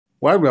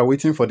while we are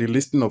waiting for the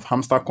listing of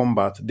Hamster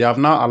Kombat, they have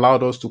now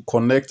allowed us to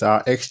connect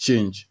our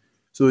exchange.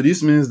 So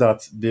this means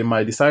that they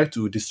might decide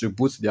to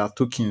distribute their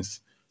tokens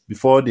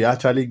before they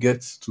actually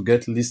get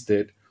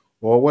listed,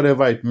 or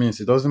whatever it means.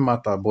 It doesn't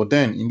matter. But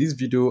then in this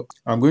video,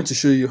 I'm going to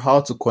show you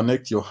how to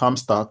connect your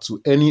Hamster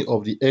to any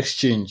of the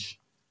exchange.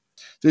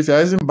 So if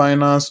you're using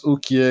Binance,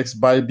 OKX,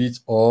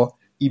 Bybit, or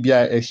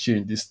EBI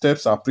exchange, the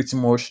steps are pretty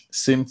much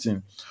same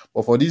thing.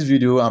 But for this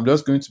video, I'm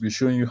just going to be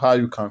showing you how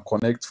you can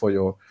connect for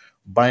your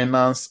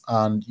Binance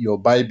and your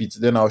Bybit.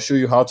 Then I'll show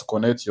you how to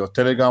connect your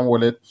Telegram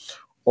wallet,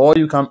 or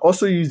you can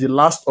also use the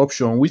last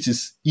option, which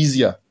is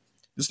easier.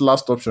 This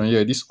last option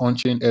here, this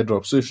on-chain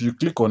airdrop. So if you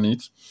click on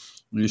it,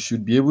 you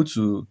should be able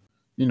to,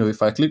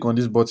 if I click on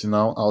this button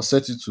now, I'll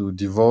set it to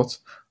default,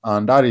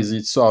 and that is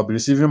it. So I'll be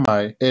receiving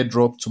my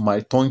airdrop to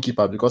my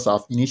Tonkeeper because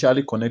I've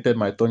initially connected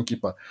my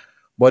Tonkeeper.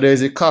 But there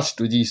is a catch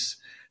to this.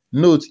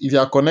 Note, if you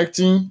are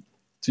connecting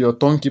to your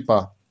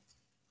Tonkeeper,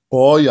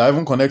 or you're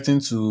even connecting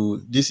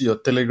to your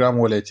Telegram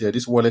wallet here,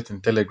 this wallet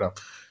in Telegram,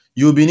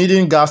 you'll be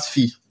needing gas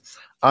fee.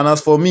 And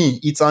as for me,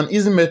 it's an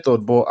easy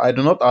method, but I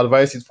do not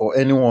advise it for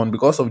anyone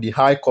because of the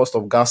high cost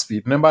of gas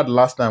fee. Remember the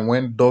last time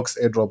when DEX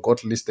Airdrop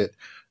got listed,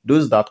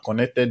 those that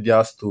connected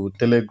theirs to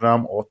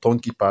Telegram or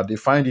Tonkeeper, they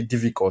find it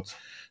difficult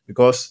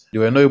because they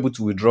were not able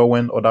to withdraw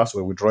when others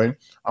were withdrawing.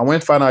 And when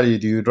finally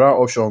the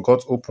withdrawal option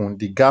got open,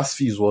 the gas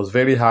fees was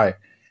very high.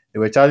 They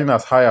were charging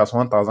as high as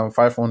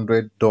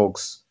 1,500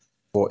 dogs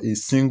for a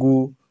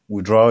single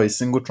withdrawal, a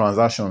single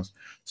transaction.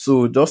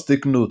 So just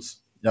take note,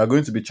 you are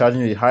going to be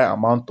charging a high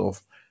amount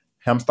of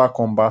Hamster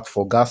Kombat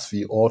for gas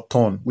fee or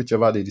ton,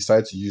 whichever they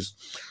decide to use.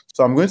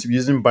 So I'm going to be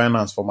using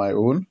Binance for my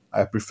own.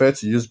 I prefer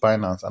to use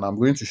Binance, and I'm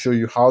going to show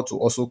you how to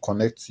also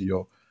connect to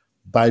your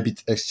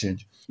Bybit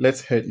exchange.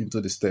 Let's head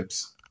into the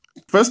steps.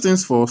 First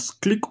things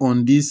first, click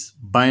on this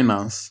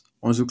Binance.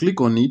 Once you click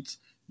on it,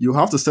 you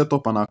have to set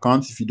up an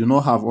account if you do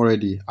not have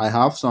already. I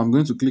have, so I'm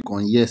going to click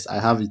on yes,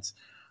 I have it.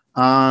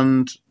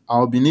 And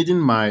I'll be needing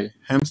my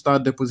Hamster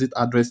deposit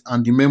address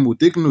and the MEMO.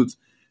 Take note,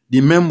 the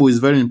MEMO is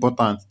very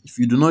important. If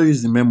you do not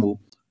use the MEMO,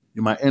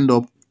 you might end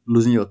up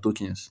losing your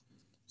tokens.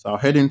 So I'll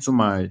head into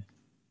my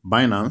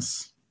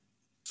Binance.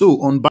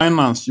 So on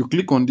Binance, you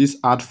click on this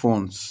add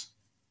funds.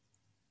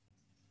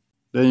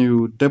 Then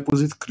you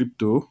deposit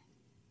crypto.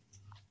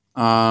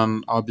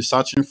 And I'll be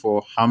searching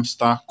for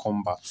Hamster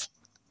Kombat.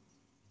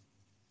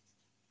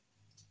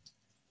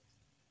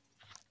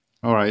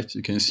 All right,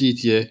 you can see it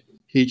here,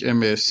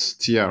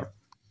 HMSTR.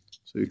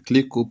 So you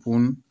click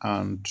open,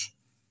 and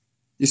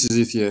this is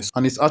it here.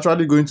 And it's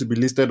actually going to be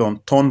listed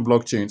on Ton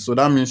blockchain. So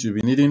that means you'll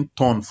be needing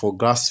Ton for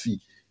gas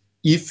fee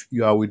if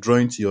you are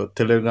withdrawing to your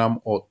Telegram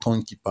or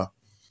Tonkeeper.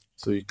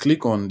 So you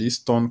click on this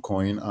Ton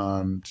coin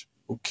and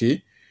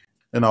okay.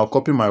 Then I'll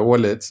copy my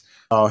wallet.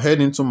 I'll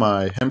head into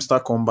my Hamster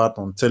Kombat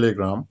on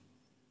Telegram.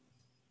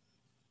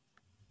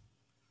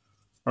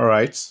 All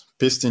right,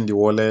 paste in the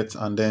wallet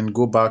and then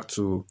go back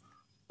to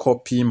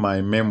copy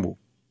my MEMO,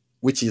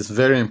 which is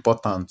very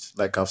important,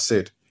 like I've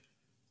said.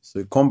 So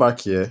you come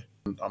back here,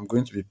 and I'm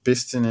going to be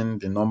pasting in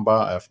the number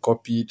I've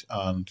copied,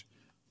 and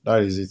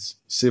that is it.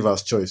 Save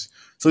as choice.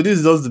 So this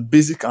is just the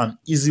basic and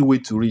easy way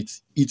to read.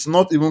 It's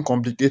not even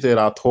complicated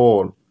at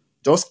all.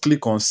 Just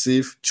click on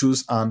save,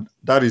 choose, and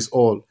that is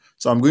all.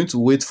 So I'm going to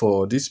wait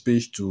for this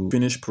page to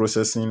finish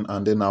processing,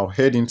 and then I'll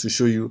head in to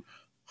show you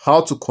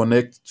how to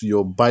connect to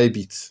your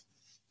Bybit.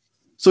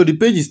 So the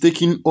page is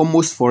taking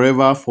almost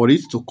forever for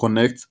it to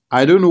connect.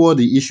 I don't know what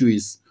the issue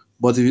is,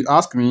 but if you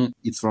ask me,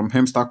 it's from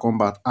Hamster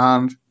Kombat,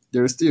 and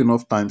there is still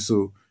enough time,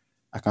 so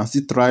I can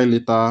still try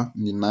later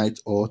in the night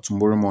or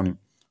tomorrow morning.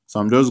 So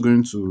I'm just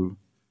going to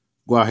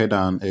go ahead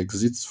and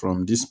exit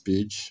from this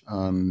page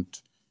and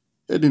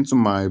head into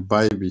my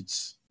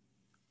Bybit.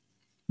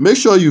 Make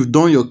sure you've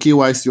done your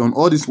KYC on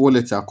all these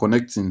wallets you are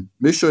connecting.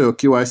 Make sure your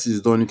KYC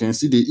is done. You can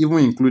see they even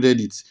included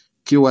it,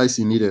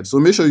 KYC needed. So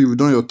make sure you've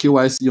done your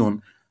KYC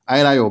on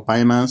either your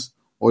Binance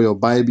or your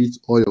Bybit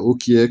or your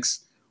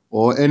OKX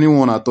or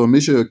anyone at all.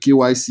 Make sure your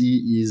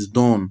KYC is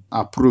done,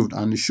 approved,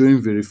 and is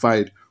showing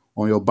verified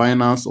on your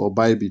Binance or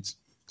Bybit.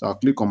 So I'll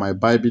click on my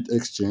Bybit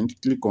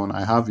exchange, click on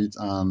I have it,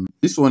 and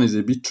this one is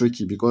a bit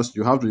tricky because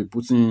you have to be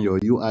putting in your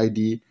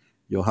UID,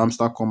 your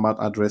Hamster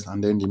Kombat address,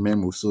 and then the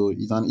MEMO. So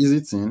it's an easy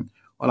thing.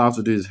 All I have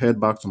to do is head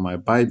back to my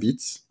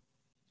Bybit.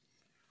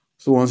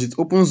 So once it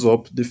opens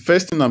up, the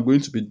first thing I'm going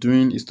to be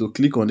doing is to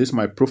click on this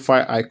my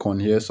profile icon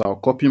here. So I'll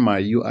copy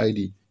my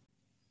UID.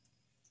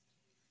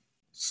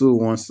 So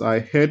once I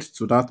head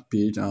to that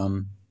page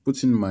and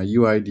put in my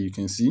UID, you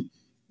can see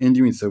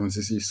ending with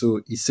 76. So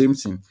it's same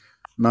thing.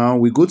 Now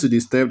we go to the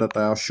step that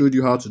I have showed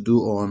you how to do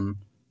on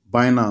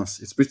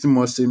Binance. It's pretty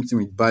much same thing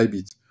with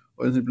Bybit.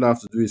 All you simply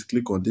have to do is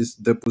click on this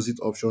deposit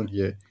option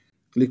here.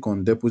 Click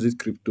on deposit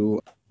crypto.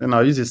 Then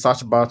I'll use the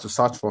search bar to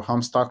search for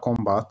Hamster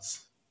Kombat.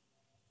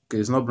 Okay,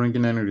 it's not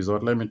bringing any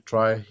result. Let me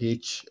try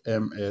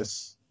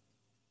HMS.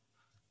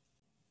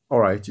 All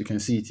right, you can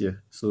see it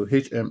here. So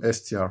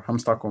HMSTR,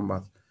 Hamster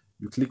Kombat.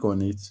 You click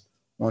on it.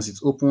 Once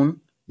it's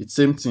open, it's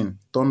same thing,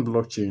 Ton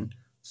blockchain.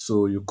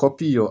 So you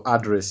copy your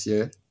address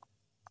here.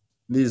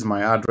 This is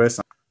my address.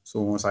 So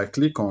once I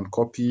click on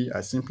copy,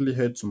 I simply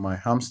head to my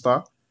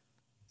Hamster,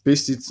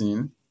 paste it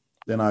in.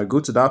 Then I go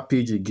to that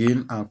page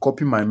again and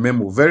copy my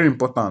memo. Very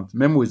important.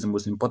 Memo is the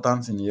most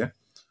important in here.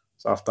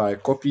 So after I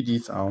copied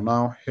it, I'll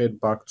now head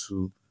back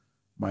to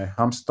my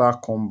Hamster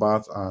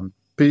Kombat and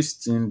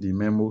paste in the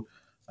memo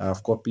I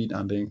have copied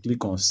and then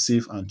click on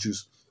save and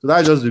choose. So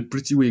that's just the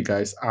pretty way,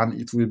 guys,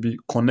 and it will be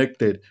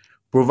connected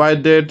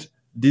provided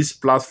this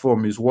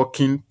platform is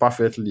working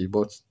perfectly.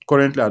 But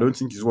currently I don't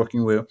think it's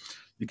working well.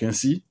 You can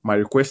see my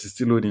request is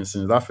still loading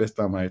since that first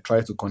time I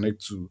tried to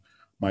connect to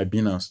my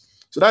Binance.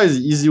 So that is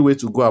the easy way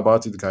to go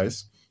about it,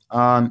 guys.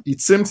 And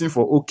it's same thing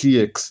for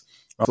OKX.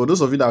 For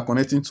those of you that are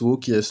connecting to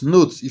OKX,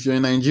 note if you're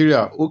in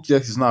Nigeria,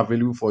 OKX is not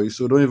available for you,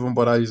 so don't even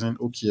bother using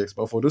OKX.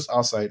 But for those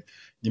outside,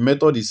 the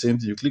method is same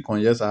thing. You click on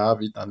yes, I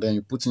have it, and then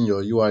you put in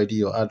your UID,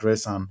 your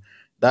address, and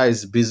that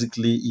is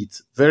basically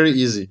it. Very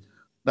easy.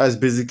 That is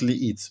basically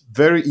it.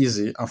 Very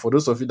easy. And for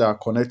those of you that are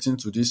connecting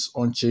to this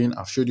on-chain,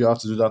 I've showed you how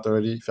to do that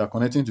already. If you are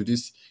connecting to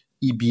this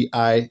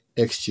EBI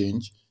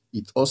exchange,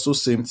 it's also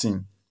same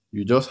thing.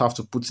 You just have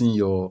to put in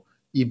your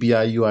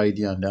EBI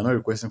UID and they're not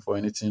requesting for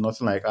anything,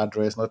 nothing like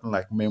address, nothing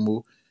like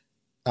memo,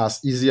 as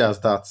easy as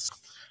that.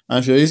 And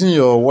if you're using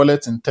your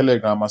wallet in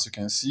Telegram, as you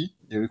can see,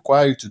 they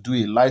require you to do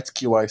a light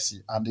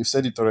KYC and they've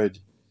said it already.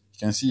 You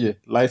can see a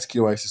light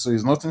KYC. So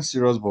it's nothing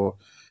serious, but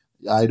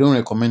I don't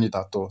recommend it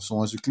at all. So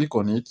once you click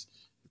on it,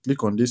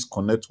 click on this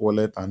connect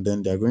wallet and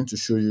then they're going to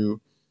show you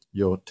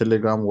your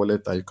Telegram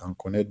wallet that you can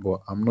connect,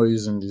 but I'm not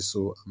using this,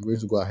 so I'm going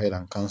to go ahead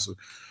and cancel.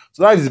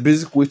 So that is the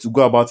basic way to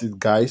go about it,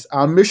 guys,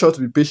 and make sure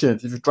to be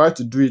patient. If you try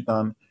to do it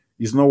and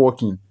it's not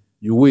working,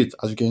 you wait.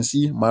 As you can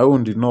see, my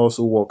own did not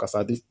also work as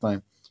at this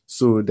time,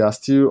 so they are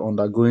still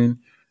undergoing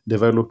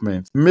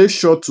development. Make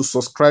sure to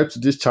subscribe to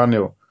this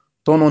channel,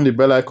 turn on the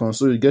bell icon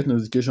so you get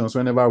notifications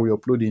whenever we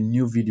upload a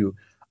new video.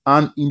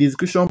 And in the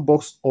description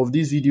box of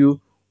this video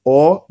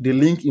or the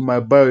link in my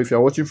bio, if you're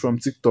watching from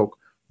TikTok,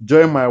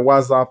 join my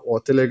WhatsApp or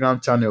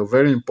Telegram channel.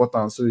 Very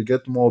important, so you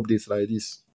get more updates like this.